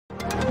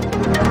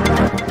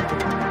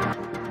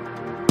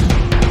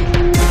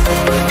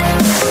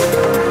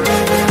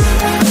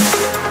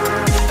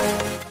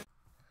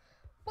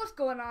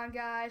on,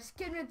 guys?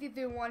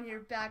 Kid5331 here,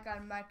 back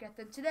on Minecraft,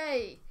 and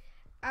today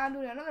I'm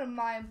doing another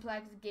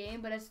Mineplex game,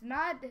 but it's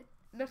not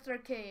Mr.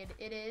 Arcade.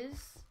 It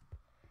is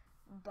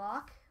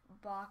Bawk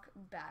Bawk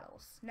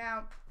Battles.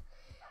 Now,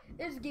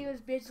 this game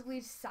is basically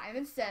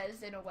Simon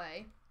Says in a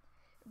way,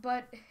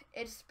 but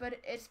it's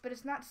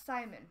not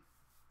Simon.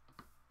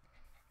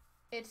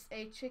 It's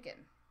a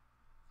chicken.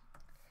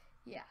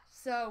 Yeah.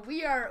 So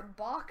we are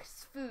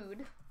Bawk's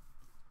food.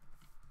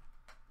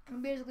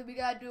 And basically, we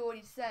gotta do what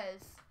he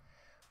says,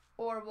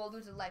 or we'll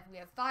lose a life. We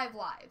have 5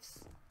 lives,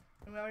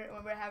 and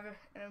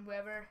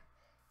whoever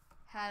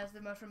has the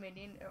most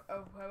remaining,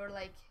 or whoever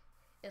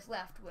is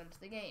left, wins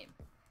the game.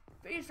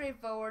 Pretty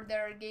straightforward.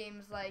 There are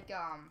games like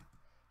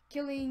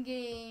killing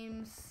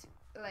games,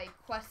 like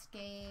quest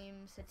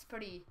games. It's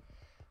pretty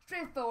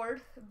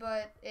straightforward,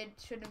 but it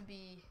shouldn't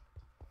be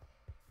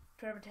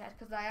too task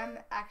because I am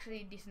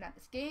actually decent at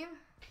this game.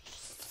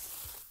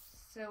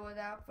 So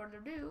without further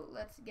ado,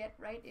 let's get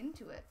right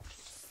into it.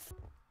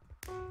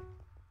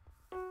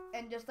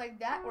 And just like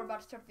that, we're about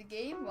to start the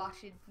game. Well,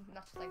 actually,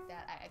 not just like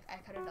that. I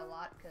cut it a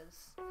lot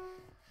because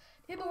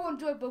people won't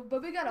do it.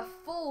 But we got a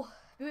full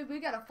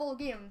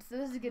game, so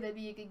this is gonna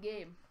be a good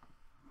game.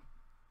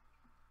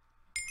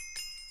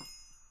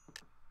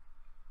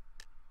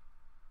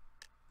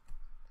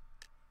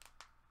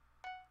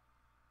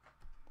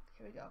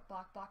 Here we go.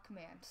 Bawk Bawk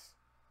commands.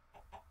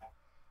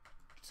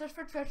 Search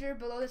for treasure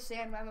below the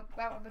sand. I'm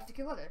about to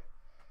kill other.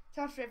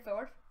 Sounds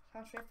straightforward.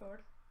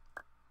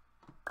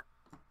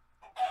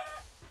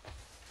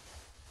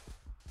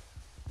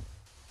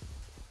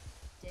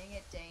 Dang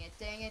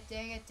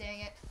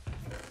it.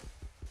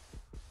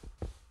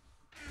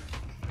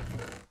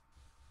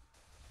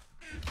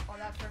 Oh,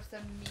 that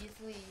person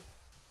measly.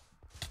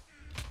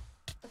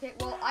 Okay,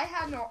 well, I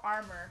have no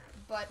armor,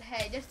 but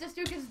hey, this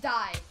dude can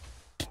die.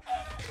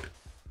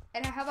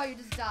 And how about you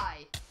just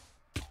die?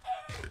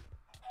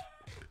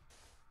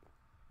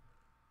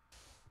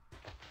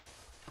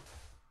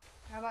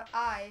 How about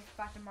I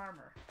buy some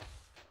armor?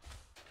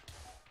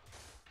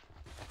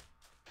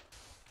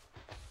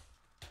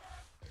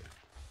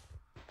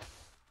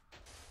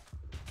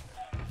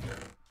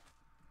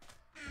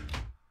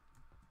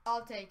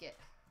 I'll take it.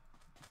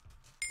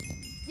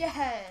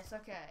 Yes,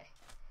 okay.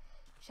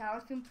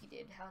 Challenge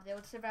completed. I was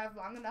able to survive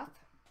long enough.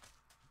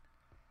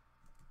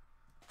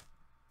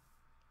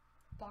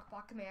 Bawk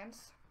Bawk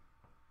commands.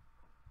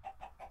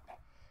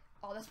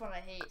 Oh, this one I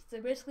hate. So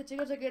basically,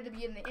 chickens are going to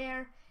be in the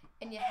air,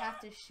 and you have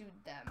to shoot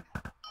them.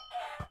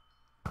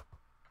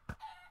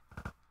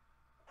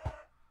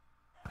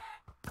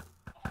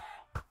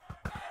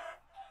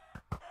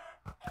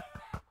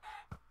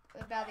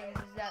 The bad thing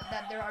is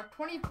that there are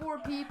 24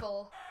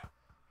 people,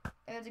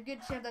 and there's a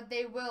good chance that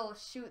they will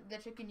shoot the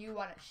chicken you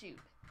want to shoot.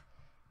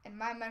 And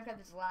my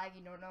Minecraft is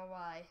laggy, don't know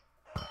why.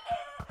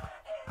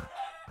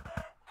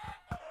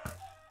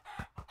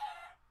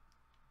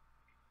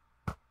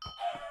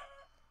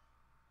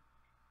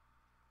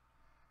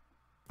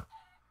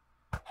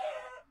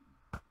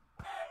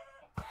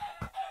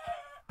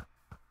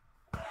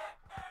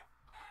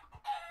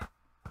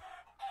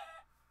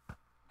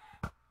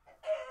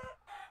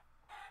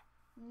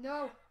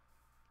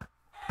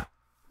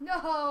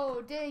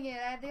 No, dang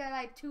it, I think I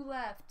had 2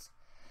 left.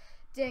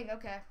 Dang,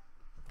 okay.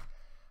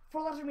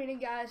 4 lives remaining,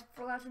 guys,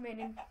 4 lives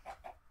remaining.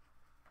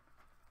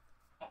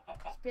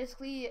 It's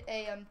basically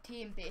a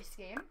team-based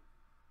game.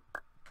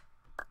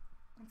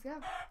 Let's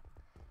go.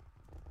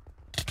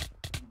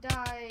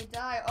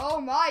 Die,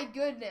 oh my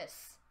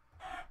goodness.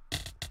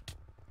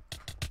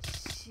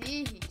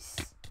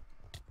 Jeez.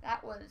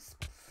 That was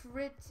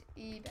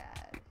pretty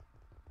bad.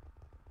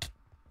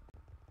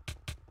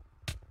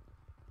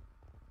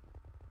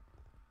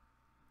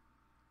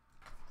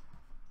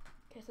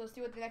 Okay, so let's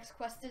see what the next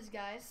quest is,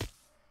 guys.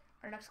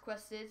 Our next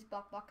quest is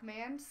Bawk Bawk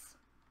commands.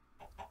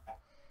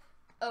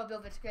 Oh,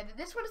 build it together.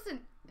 This one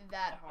isn't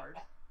that hard.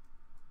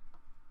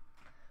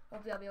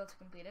 Hopefully I'll be able to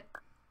complete it.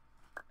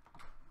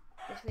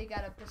 Basically, you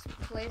gotta just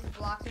place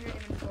blocks in your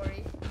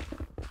inventory.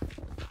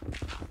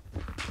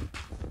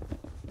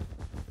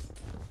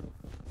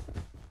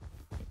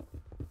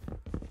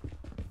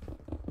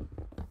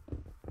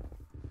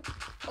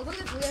 Oh, look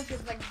at this lamp.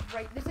 It's like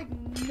right. There's like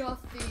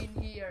nothing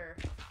here.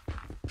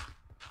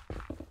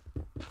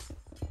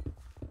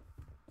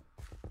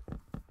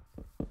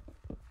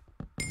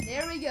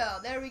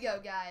 There we go,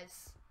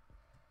 guys.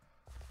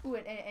 Ooh,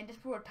 and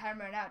just put a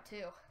timer out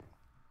too.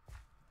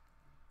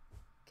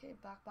 Okay,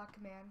 Bawk Bawk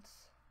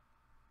commands.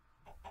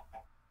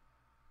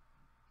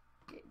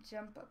 Okay,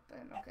 jump up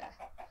and okay.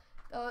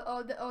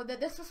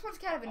 This one's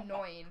kind of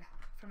annoying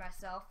for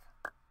myself.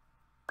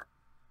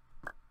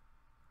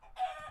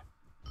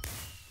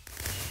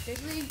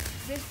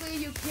 Basically,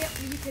 you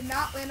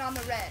cannot land on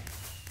the red,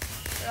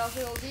 or else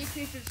it will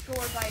decrease your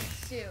score by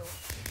 2.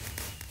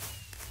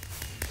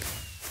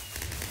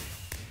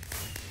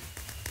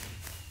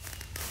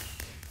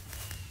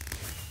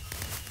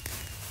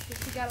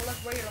 You gotta look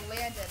where you're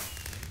landing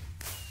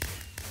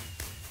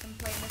when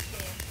playing this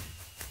game.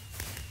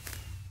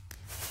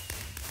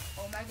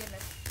 Oh my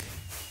goodness.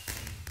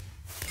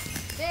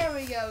 There we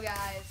we go,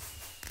 guys.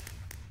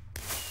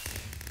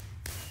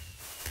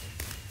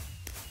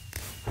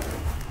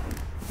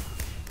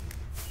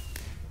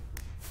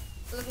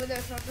 Look over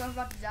there, someone's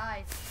about to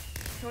die.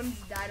 Someone's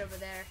died over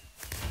there.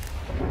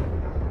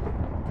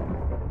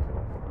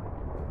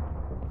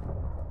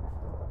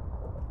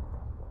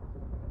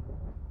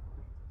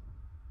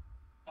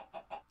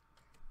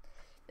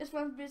 This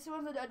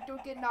one's a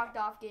don't get knocked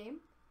off game.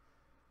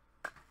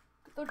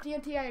 Throw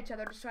TNT at each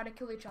other, just try to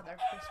kill each other.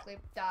 Basically,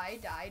 die.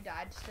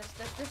 Just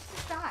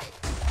die.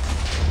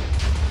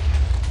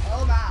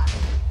 Oh my.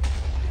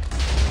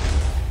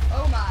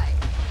 Oh my.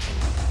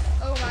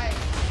 Oh my.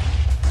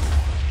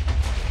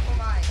 Oh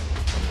my.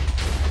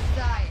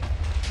 Die.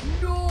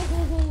 No!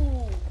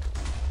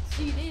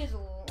 See, they just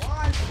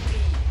launched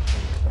me.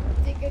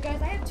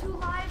 Guys, I have 2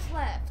 lives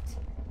left.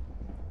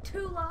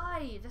 2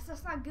 lives.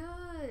 That's not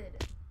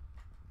good.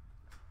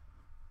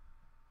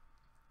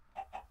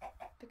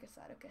 Pick a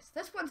side. Okay, so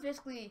this one's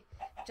basically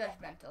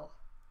judgmental.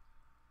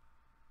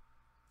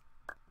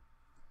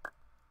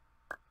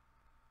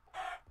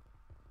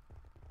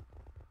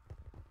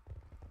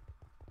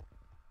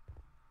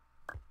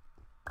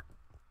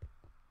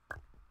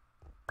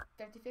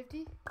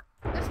 $50-50.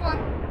 This one.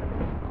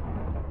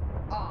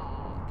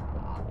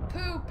 Aw,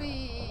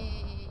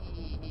 poopy.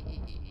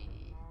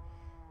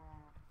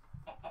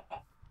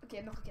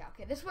 Okay, no cookout.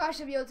 Okay, this one I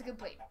should be able to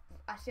complete.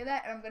 I say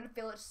that, and I'm gonna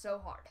feel it so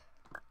hard.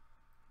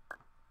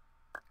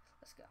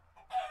 Let's go.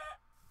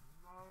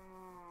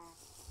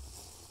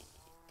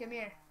 Come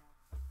here.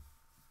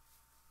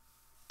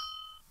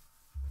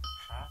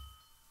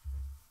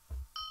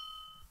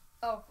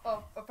 Oh,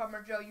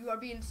 Farmer Joe, you are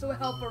being so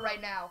helpful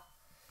right now.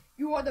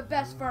 You are the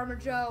best, Farmer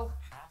Joe.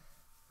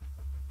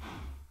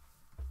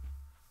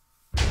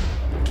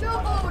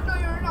 No,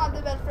 you're not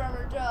the best,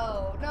 Farmer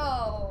Joe.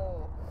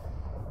 No.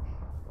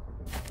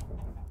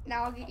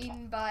 Now I'll get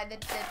eaten by the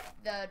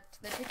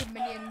chicken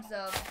minions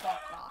of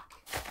Bawk Bawk.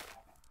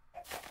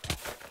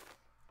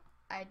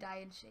 I die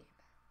in shame.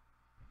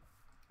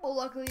 Well,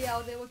 luckily I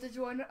was able to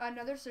join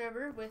another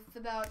server with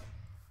about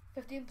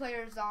 15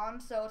 players on,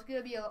 so it's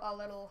gonna be a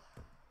little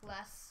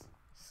less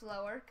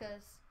slower,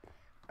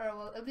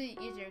 well, it'll be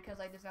easier because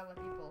like there's not a lot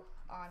of people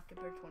on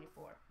compared to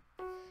 24.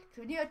 So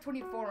when you have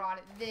 24 on,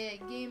 the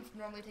games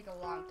normally take a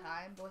long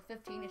time, but with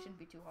 15 it shouldn't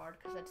be too hard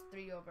because that's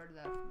 3 over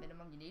the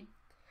minimum you need.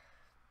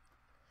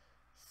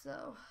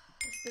 So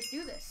let's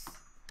do this.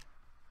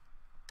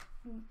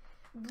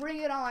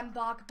 Bring it on,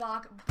 Bawk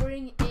Bawk.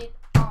 Bring it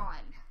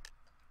on.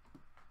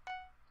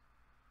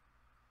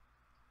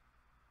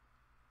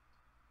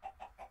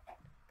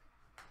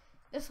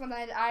 This one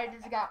I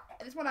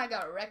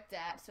got wrecked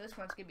at, so this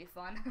one's gonna be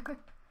fun.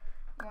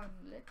 Come on,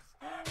 let's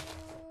go.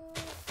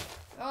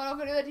 Oh, don't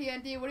go to the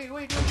TNT. What are you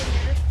doing here?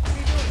 What are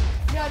you doing?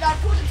 No, not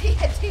to the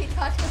TNT.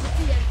 Not to the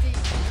TNT.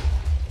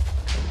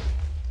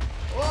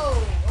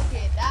 Whoa.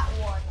 Okay, that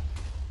one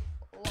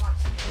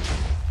launched me.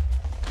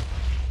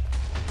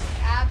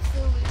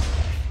 Absolutely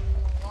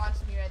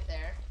launched me right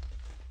there.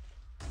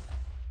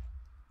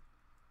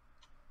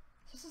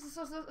 So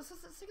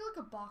let's take a look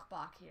at Bawk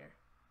Bawk here.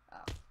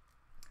 Oh.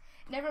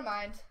 Never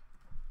mind.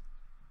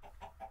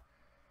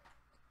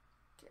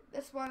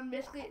 This one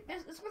basically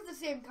this one's the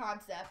same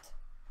concept.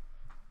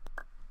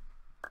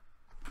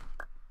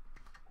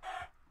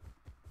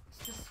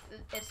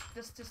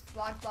 It's just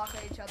launch block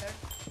at each other,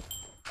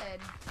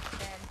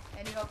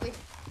 and you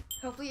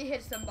hopefully you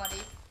hit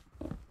somebody.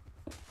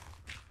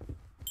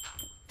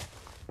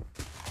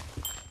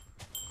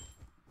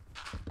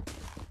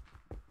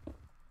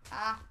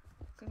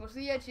 Gonna go to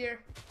the edge here.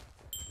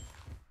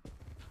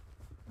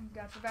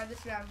 Gotta survive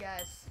this round,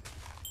 guys.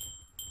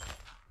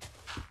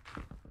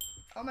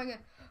 Oh my god.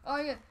 Oh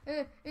my god.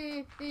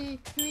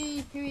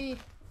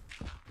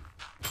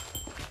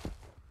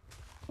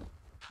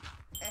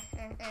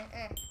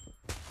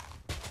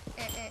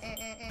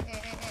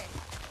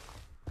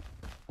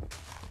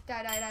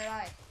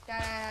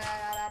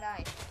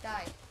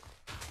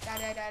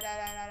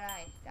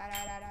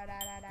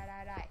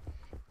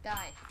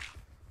 Die.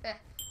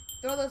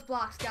 Throw those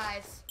blocks,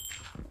 guys.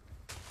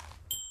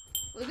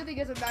 Look at the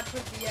guys are not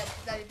towards the edge,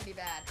 because that'd be pretty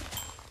bad.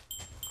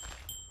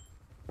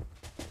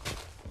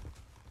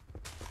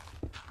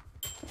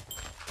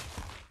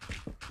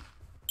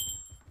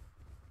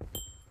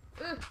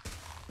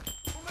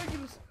 Oh my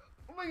goodness.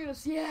 Oh my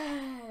goodness,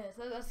 yes!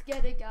 Let's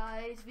get it,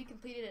 guys. We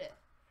completed it.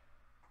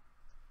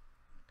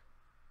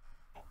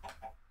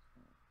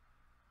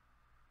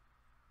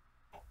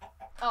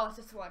 Oh, it's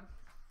this one.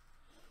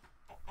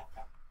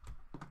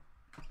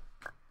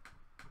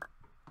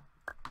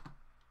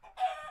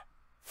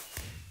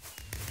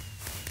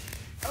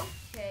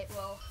 Okay,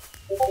 well,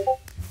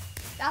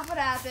 that's what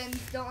happens.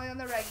 Don't land on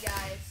the red,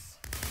 guys.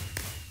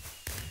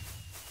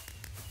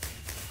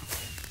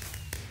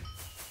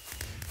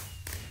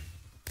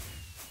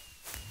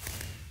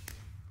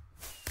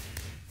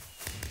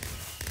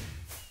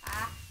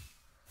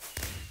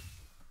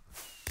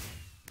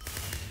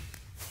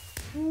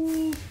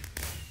 Ooh.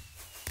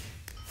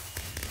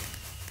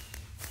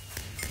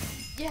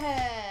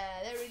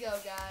 Yeah, there we go,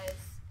 guys.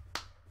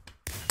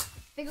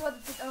 think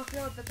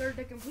about the third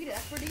to complete it.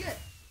 That's pretty good.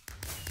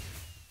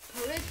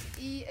 Pretty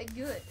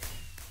good.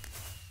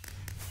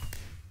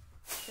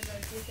 So I'm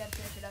going to see if I can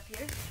finish it up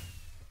here.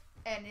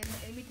 And in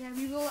the meantime,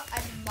 we will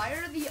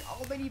admire the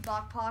Albany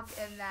Bawk Bawk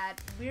and that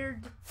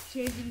weird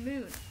changing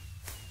moon.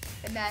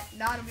 And that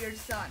non-weird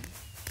sun.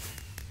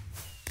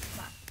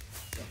 Come on.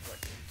 Go for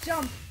it.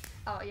 Jump!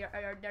 Oh, I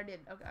did.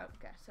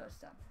 Okay. So it's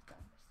done. It's done.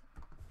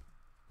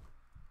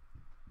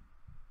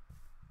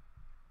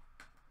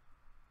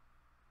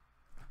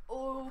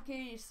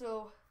 Okay,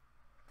 so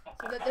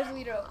there's a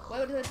leader.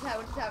 What just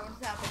happened?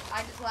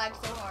 I just lagged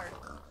so hard.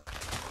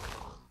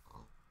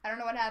 I don't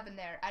know what happened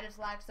there. I just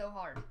lagged so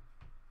hard.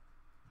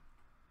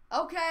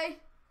 Okay,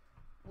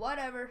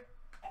 whatever.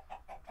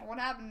 What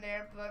happened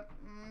there? But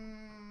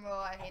oh,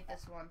 I hate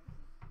this one.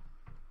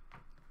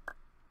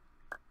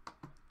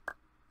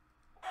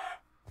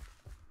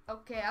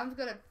 Okay, I'm just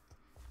gonna.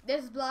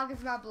 This block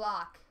is my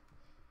block.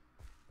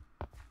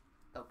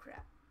 Oh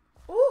crap!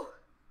 Ooh.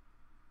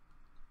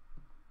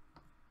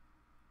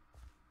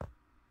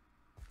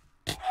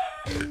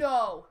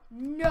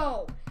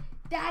 No,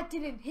 that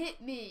didn't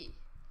hit me.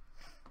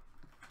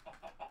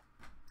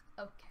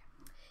 Okay,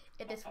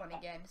 hit this one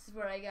again. This is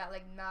where I got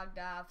like knocked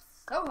off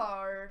so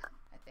hard.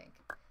 I think.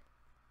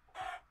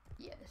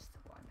 Yeah, this is the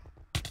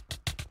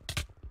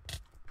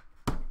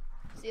one.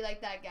 See,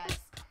 like that, guys.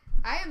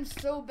 I am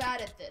so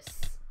bad at this.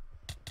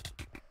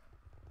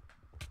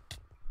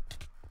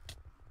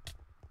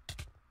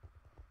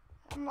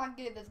 I'm not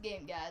good at this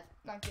game, guys.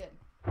 Not good.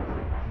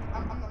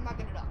 I'm not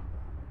good at all.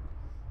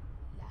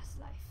 Last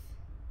life.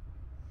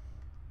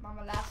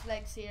 Mama, last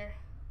legs here.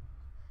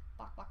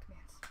 Bawk Bawk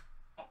commands.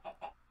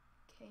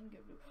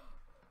 Kangaroo.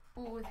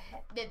 Ooh,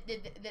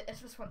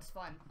 this one's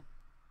fun.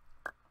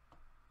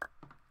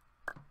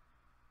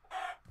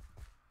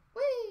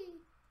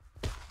 Whee!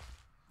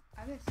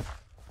 I missed.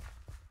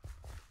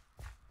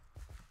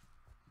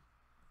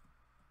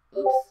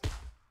 Oops.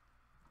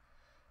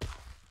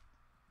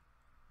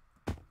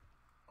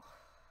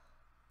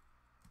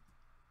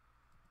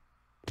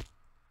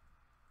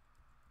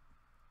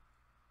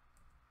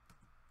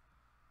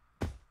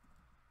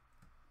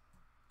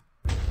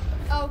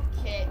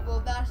 Okay, well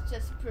that's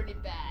just pretty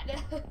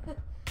bad.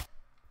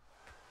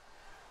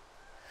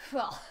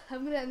 Well,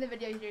 I'm gonna end the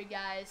video here,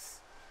 guys.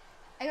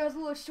 I know it's a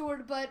little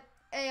short, but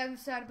hey, I'm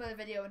just trying to put a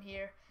video in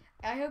here.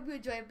 I hope you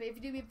enjoyed it, but if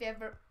you do me a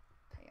favor,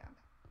 hang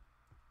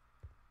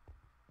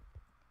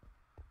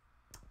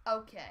on.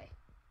 Okay.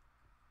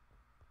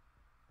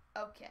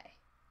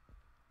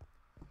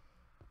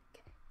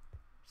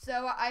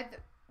 So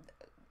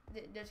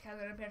there's kind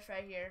of an appearance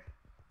right here.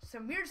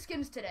 Some weird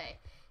skins today.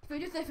 If you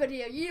enjoyed this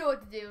video, you know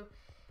what to do.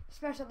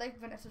 Smash that like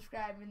button and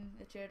subscribe in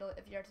the channel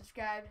if you aren't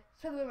subscribed.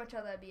 Subscribe to my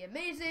channel, that'd be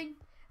amazing.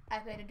 I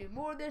plan to do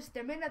more of this.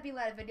 There may not be a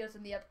lot of videos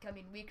in the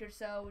upcoming week or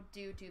so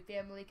due to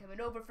family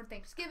coming over for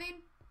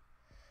Thanksgiving.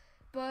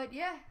 But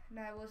yeah, and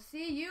I will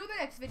see you in the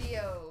next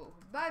video.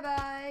 Bye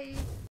bye.